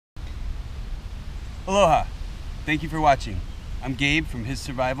Aloha! Thank you for watching. I'm Gabe from His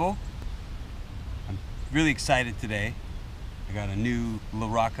Survival. I'm really excited today. I got a new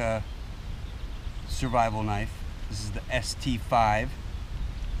LaRocca Survival knife. This is the ST-5.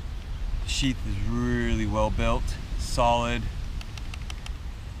 The sheath is really well built, solid,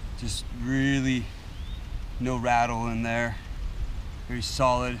 just really no rattle in there. Very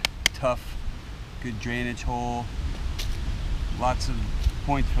solid, tough, good drainage hole. Lots of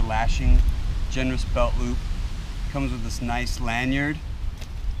points for lashing. Generous belt loop. Comes with this nice lanyard.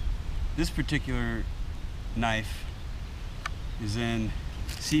 This particular knife is in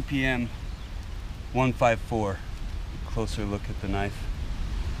CPM 154. A closer look at the knife.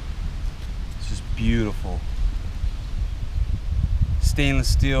 It's just beautiful. Stainless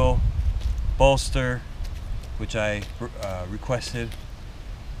steel bolster, which I requested.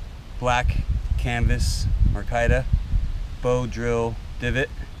 Black canvas Markita, bow drill divot.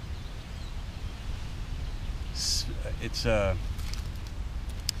 It's kind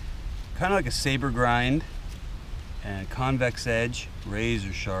of like a saber grind and convex edge,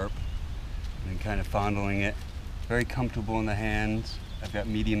 razor sharp, and kind of fondling it. Very comfortable in the hands. I've got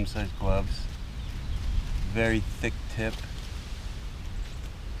medium-sized gloves. Very thick tip.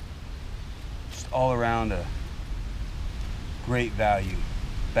 Just all around a great value.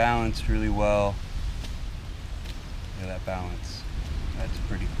 Balanced really well. Look at that balance. That's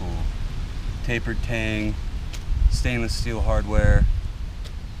pretty cool. Tapered tang. Stainless steel hardware.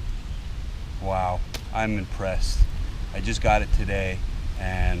 Wow, I'm impressed. I just got it today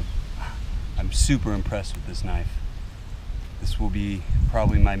and I'm super impressed with this knife. This will be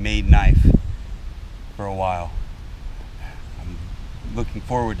probably my main knife for a while. I'm looking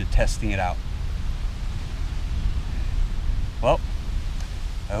forward to testing it out. Well,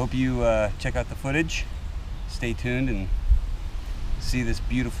 I hope you check out the footage. Stay tuned and see this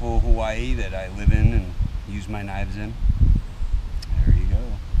beautiful Hawaii that I live in and use my knives in. There you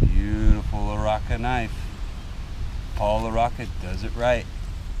go. Beautiful LaRocca knife. Paul LaRocca does it right.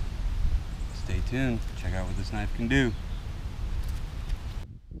 Stay tuned. Check out what this knife can do.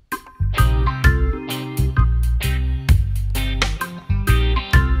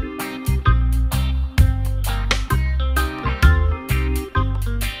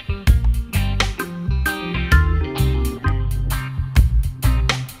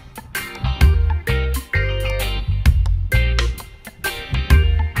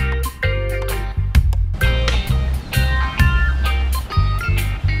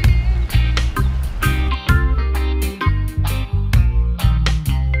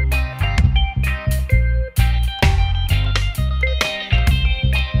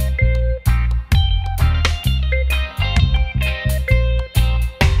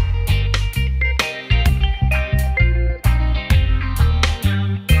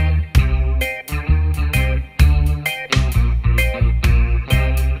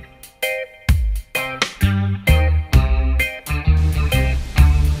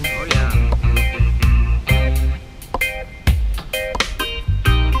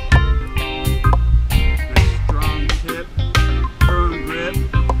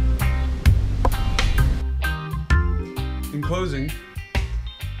 In closing,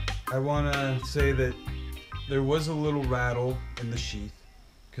 I want to say that there was a little rattle in the sheath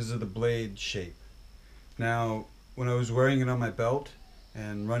because of the blade shape. Now, when I was wearing it on my belt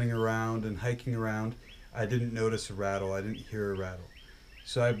and running around and hiking around, I didn't notice a rattle, I didn't hear a rattle.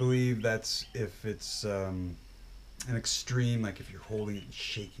 So I believe that's if it's an extreme, like if you're holding it and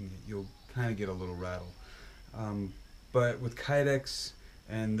shaking it, you'll kind of get a little rattle. But with Kydex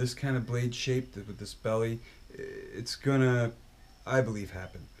and this kind of blade shape with this belly, it's gonna, I believe,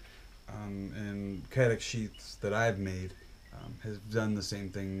 happen. And Kydex sheaths that I've made has done the same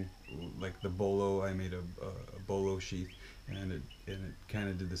thing. Like the Bolo, I made a Bolo sheath, and it kind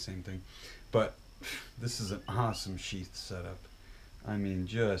of did the same thing. But this is an awesome sheath setup. I mean,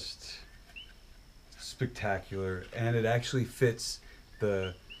 just spectacular, and it actually fits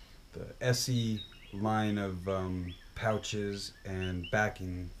the SE line of pouches and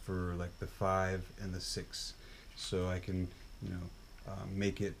backing for like the 5 and the 6, so I can, you know,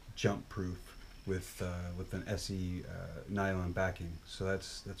 make it jump proof with an SE nylon backing. So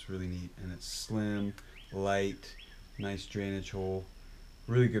that's really neat, and it's slim, light, nice drainage hole,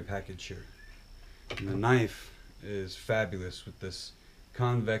 really good package here. And the knife is fabulous with this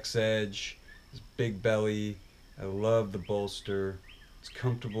convex edge, this big belly. I love the bolster. It's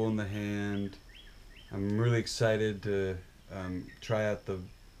comfortable in the hand. I'm really excited to try out the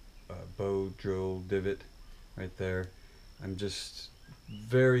bow drill divot right there. I'm just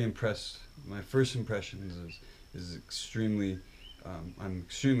very impressed. My first impressions is extremely, I'm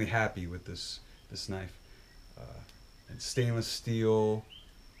extremely happy with this this knife. It's stainless steel,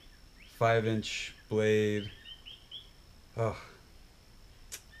 5-inch blade. Oh,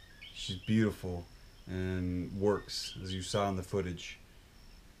 she's beautiful and works, as you saw in the footage.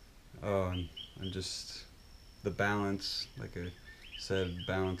 Oh, and I'm just, the balance, like I said,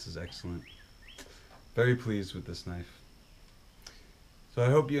 balance is excellent. Very pleased with this knife. So I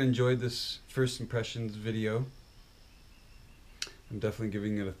hope you enjoyed this first impressions video. I'm definitely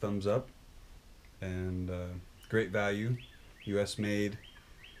giving it a thumbs up, and great value, US made,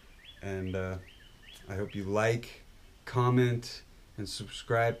 and I hope you like, comment, and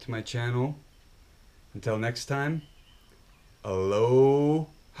subscribe to my channel. Until next time,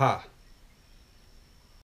 aloha!